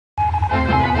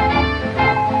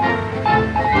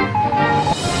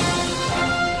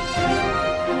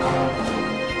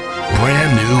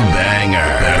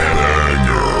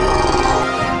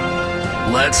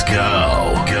Let's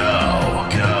go. Go.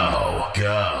 Go.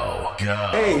 Go. Go.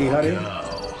 Hey, honey.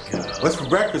 Go. What's for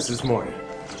breakfast this morning?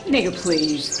 Nigga,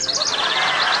 please.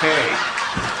 Hey,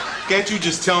 can't you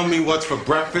just tell me what's for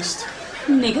breakfast?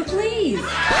 Nigga, please.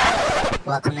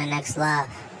 Welcome to Next Live.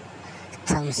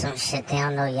 Tell me some shit they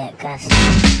don't know yet, Gus.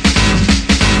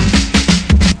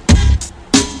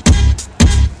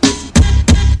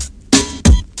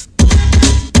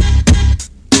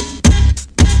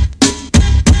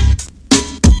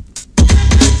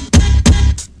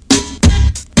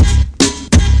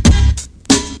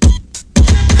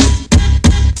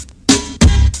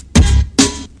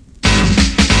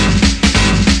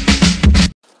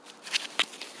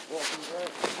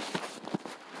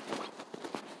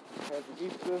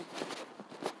 Easter, it's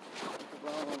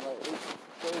around like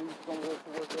 8:30, somewhere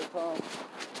towards that time.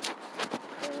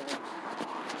 And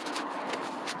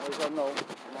as I know,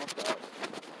 I'm outside.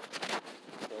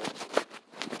 So,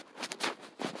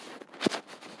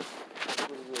 that's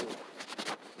what it is.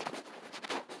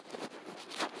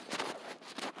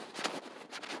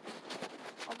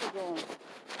 I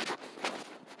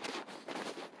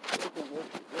was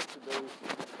looking yesterday,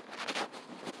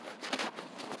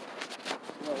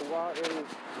 you know, why is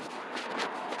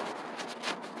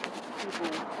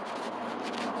people,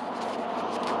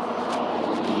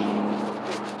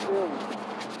 still,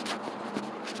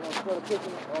 instead of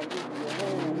picking on using your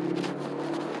hand,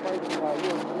 fighting like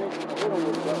you're making a little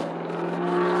bit better.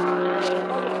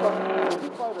 If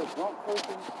you fight a drunk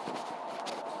person,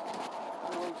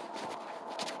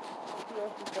 if you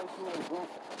actually fight somebody drunk,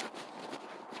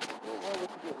 what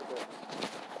would you get with that?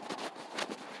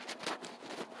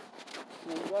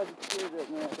 You gotta be scared that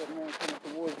man coming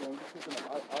towards you and you're picking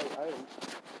up items.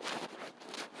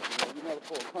 You never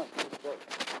pull a punch, you just start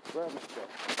grabbing stuff.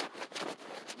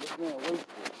 This man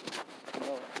wasteful.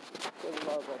 Says a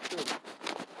lot about children.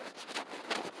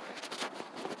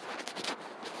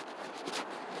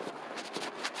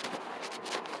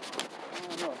 I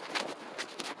don't know.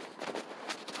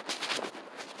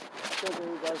 I think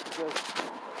everybody should just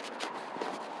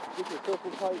get your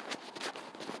circle tight.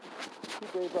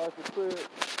 Keep everybody prepared.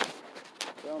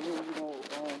 Down here,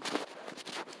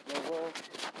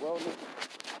 wellness,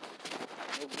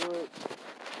 no good.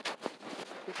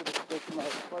 People that come out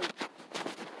to fight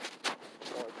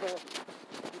or attack,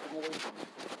 keep them away from you.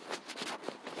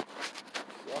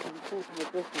 Y'all can be cool from a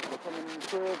distance, but coming in the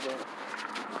crib and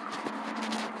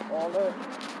all that,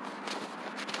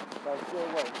 gotta stay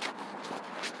away.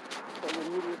 Tell your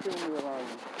immediate family around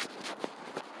you.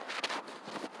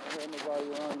 Don't have nobody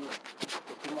around you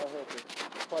that you might have to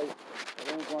fight. They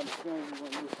ain't going to understand you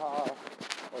when you're high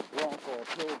or drunk or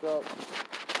pilled up.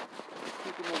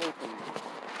 Keep them away from you.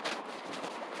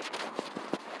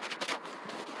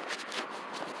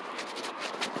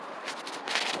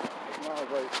 It's not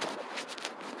right.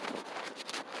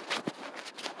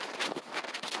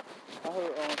 I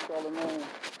heard Charlamagne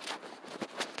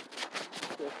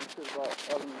said some shit about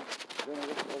Ellen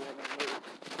DeGeneres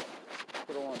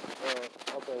put on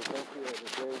up at Adventure the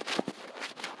day in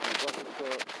Breakfast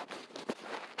Club.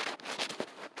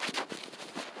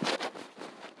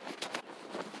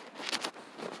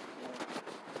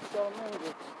 Charlamagne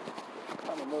was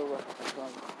kind of nervous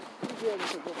sometimes. He gave me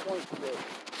some good points that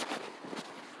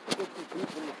he gets too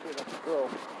deep in the shit like a girl.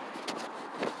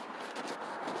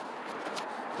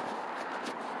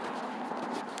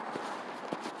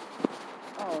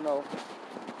 I don't know.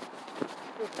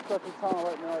 This is such a time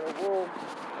right now. The world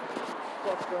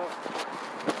fucked up.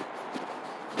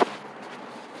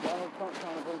 Donald Trump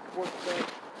trying to bring sports back.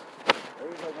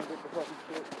 Everybody gonna get the fucking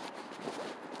shit.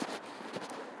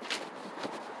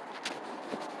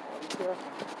 Be careful.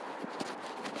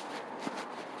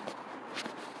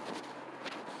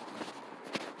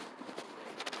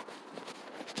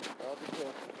 I'll be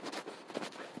careful.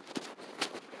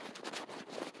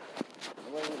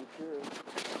 Nobody really cares.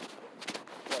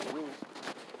 Like you.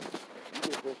 You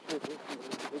get that shit.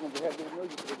 They're gonna be happy to know you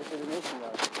because they get the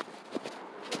nationwide.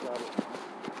 They got it.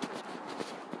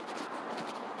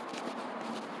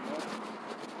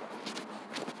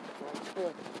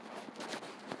 Yeah.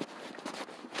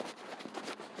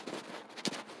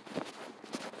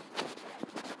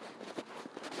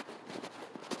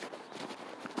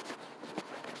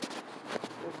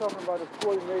 They're talking about a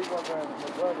Floyd Mayweather and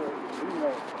McGregor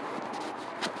rematch,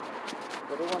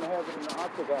 but they want to have it in the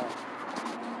octagon.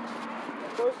 Now,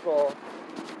 first of all,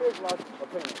 here's my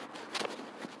opinion.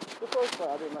 The first fight,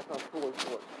 I didn't like how Floyd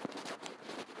fought.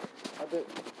 I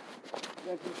didn't.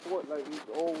 He fought like he's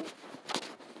old.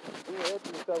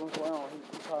 After the 7th round,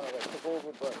 he kind of like took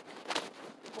over, but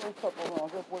the first couple of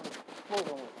rounds, that wasn't Floyd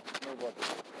on Mayweather.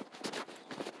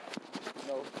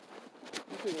 know,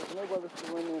 you see, there's nobody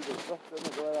to win in and just dust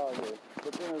them right out here.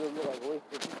 But then it'll look like a waste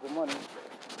of people's money.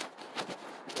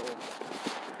 So,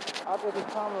 after the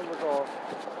comment was off,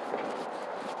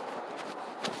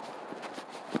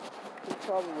 his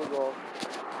comment was off.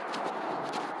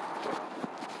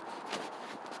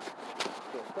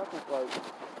 The second fight,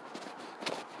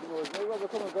 you know, is Mayweather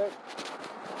coming back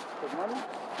for money?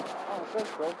 I don't think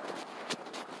so.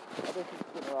 I think he's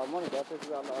getting a lot of money, but I think he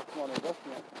got a lot of smart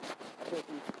investment. I think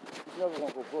he's never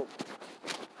going to go broke.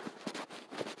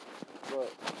 But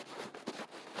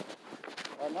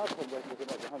right now, come back looking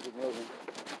like $100 million.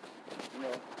 You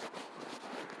know,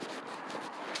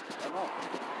 I'm not.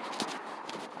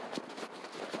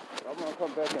 I'm going to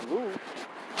come back and lose.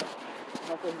 I'm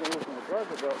not saying he's going to lose to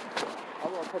McGregor, but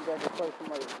I'm going to come back and fight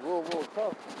somebody real, real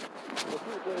tough. But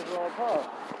he's going to all power.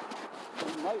 He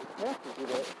might have to do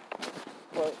that.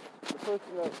 But the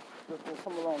person that's just going to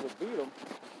come along to beat him,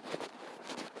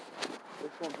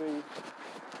 it's going to be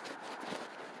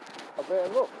a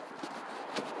bad look.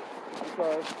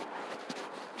 Because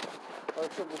of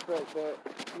the simple fact that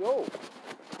he old.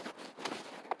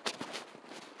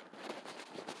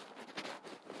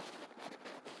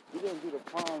 You didn't do the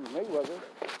prime Mayweather.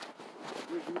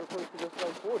 You do the person that's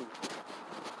like 40.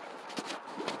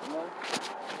 You know?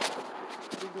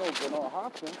 He's no Bernard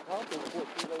Hopkins. Hopkins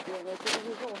 14 like that, and 50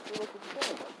 years old, still looking the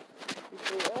same. He's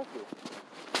still active.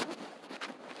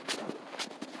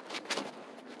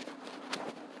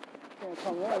 Can't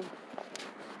come in.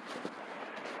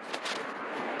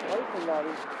 Fight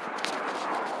somebody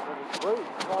that is great,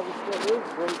 probably still is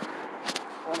great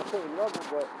on a certain level,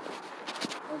 but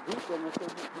and beat them and say he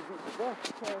beat the best.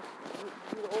 You can't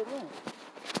beat the old man.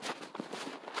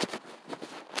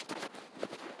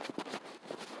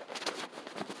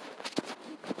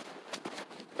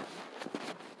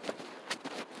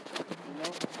 You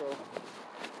know, so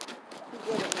he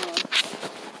did it, man.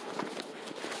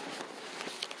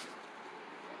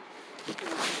 You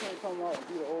can't come out and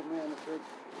beat an old man and say,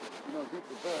 you know, beat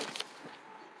the best.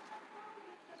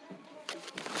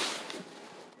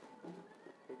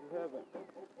 If you haven't.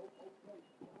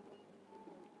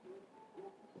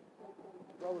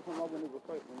 Probably come up when he was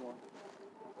fight no more.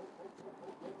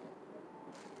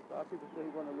 A lot of people say he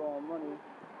won a lot of money,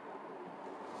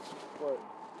 but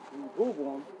when you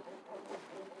Google him,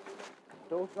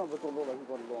 those numbers don't look like he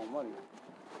won a lot of money.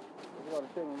 It's about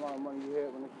the same amount of money you had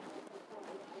when you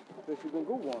can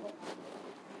Google him.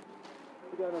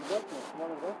 He got an investment,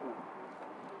 smart investment.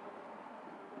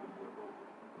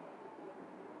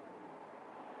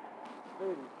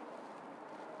 Lady,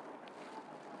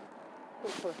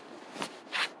 quick question.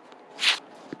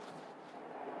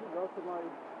 If you love somebody,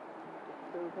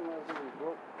 say somebody who was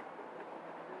broke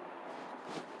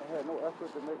and had no effort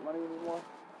to make money anymore,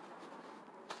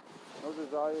 no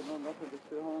desire, no nothing to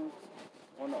sit home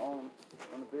on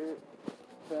the bed,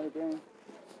 playing the game.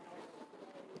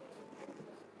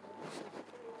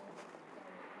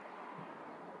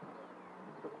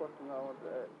 That's the question I want to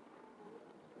ask.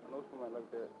 I know somebody like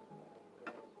that.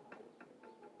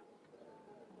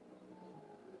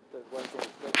 That's why it's going to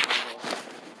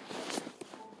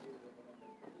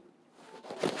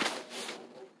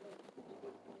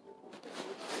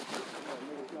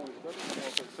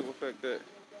simple fact that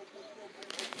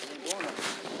you ain't going up.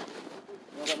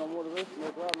 You don't got no motivation, no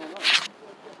drive, no nothing.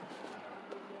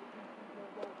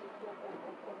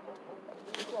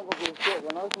 This one gonna be a short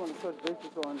one. I just want to touch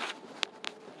bases on,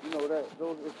 you know,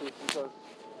 those issues because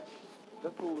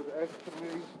that's what was asked to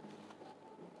me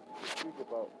to speak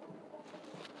about.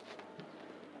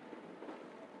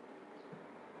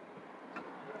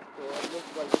 So I look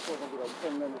like this one gonna be like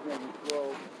 10 minutes, maybe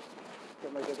 12.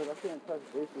 Something like that, because I can't touch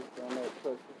bases on that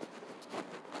because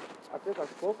I think I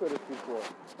spoke of this before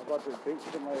about the date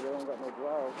somebody that don't got no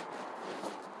drive.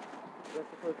 That's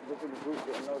the person that's in the group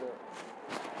didn't know that.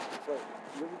 But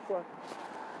really question,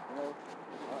 you know,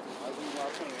 I give you my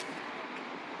opinion.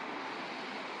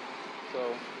 So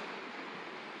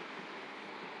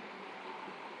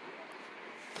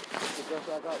that's the best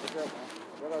I got with that one.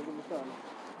 I gotta give you something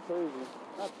crazy.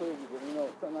 Not crazy, but you know,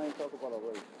 something I ain't talk about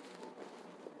already.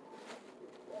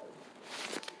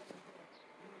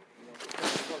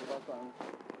 About something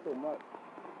so much,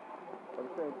 or the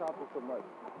same topic so much,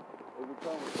 it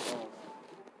becomes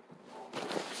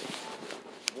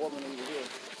warming in your ear.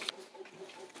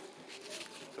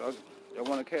 So y'all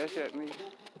want to cash at me,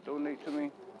 donate to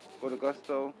me, go to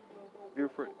Gusto,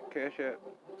 Buford, Cash App,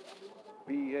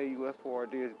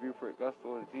 BEAUFORD is Buford,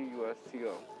 Gusto is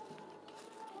GUSTO.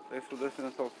 Thanks for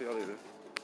listening, talk to y'all later.